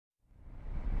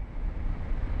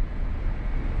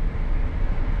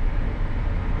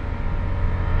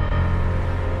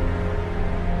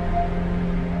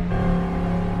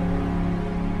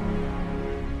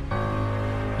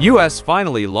US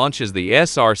finally launches the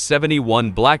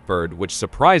SR-71 Blackbird, which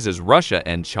surprises Russia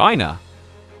and China.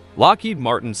 Lockheed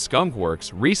Martin Skunk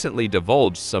Works recently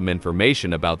divulged some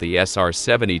information about the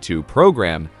SR-72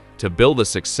 program to build a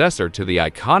successor to the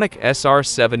iconic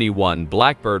SR-71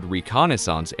 Blackbird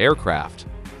reconnaissance aircraft.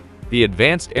 The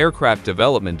Advanced Aircraft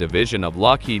Development Division of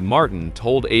Lockheed Martin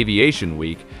told Aviation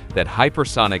Week that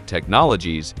hypersonic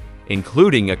technologies,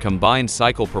 including a combined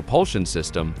cycle propulsion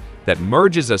system that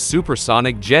merges a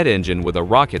supersonic jet engine with a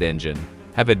rocket engine,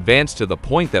 have advanced to the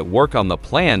point that work on the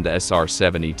planned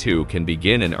SR-72 can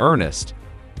begin in earnest.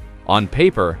 On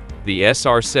paper, the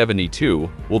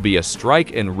SR-72 will be a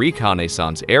strike and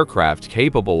reconnaissance aircraft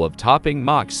capable of topping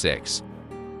Mach 6.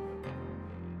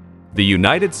 The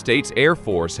United States Air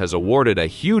Force has awarded a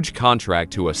huge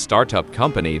contract to a startup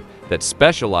company that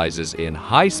specializes in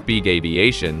high-speed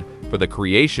aviation for the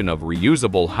creation of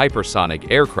reusable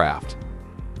hypersonic aircraft.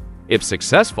 If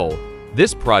successful,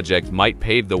 this project might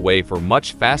pave the way for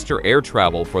much faster air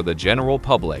travel for the general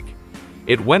public.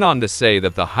 It went on to say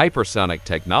that the hypersonic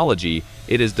technology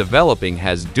it is developing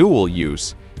has dual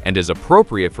use and is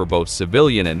appropriate for both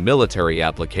civilian and military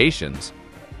applications.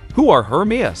 Who are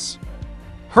Hermeus?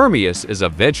 Hermeus is a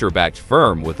venture-backed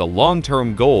firm with a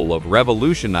long-term goal of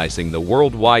revolutionizing the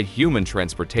worldwide human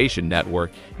transportation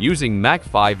network using Mach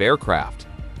 5 aircraft.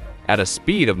 At a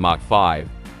speed of Mach 5,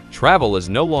 travel is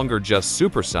no longer just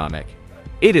supersonic,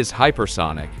 it is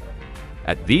hypersonic.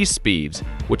 At these speeds,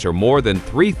 which are more than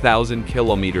 3,000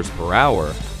 kilometers per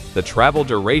hour, the travel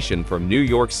duration from New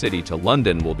York City to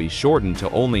London will be shortened to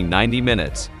only 90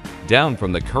 minutes, down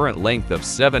from the current length of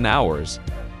 7 hours,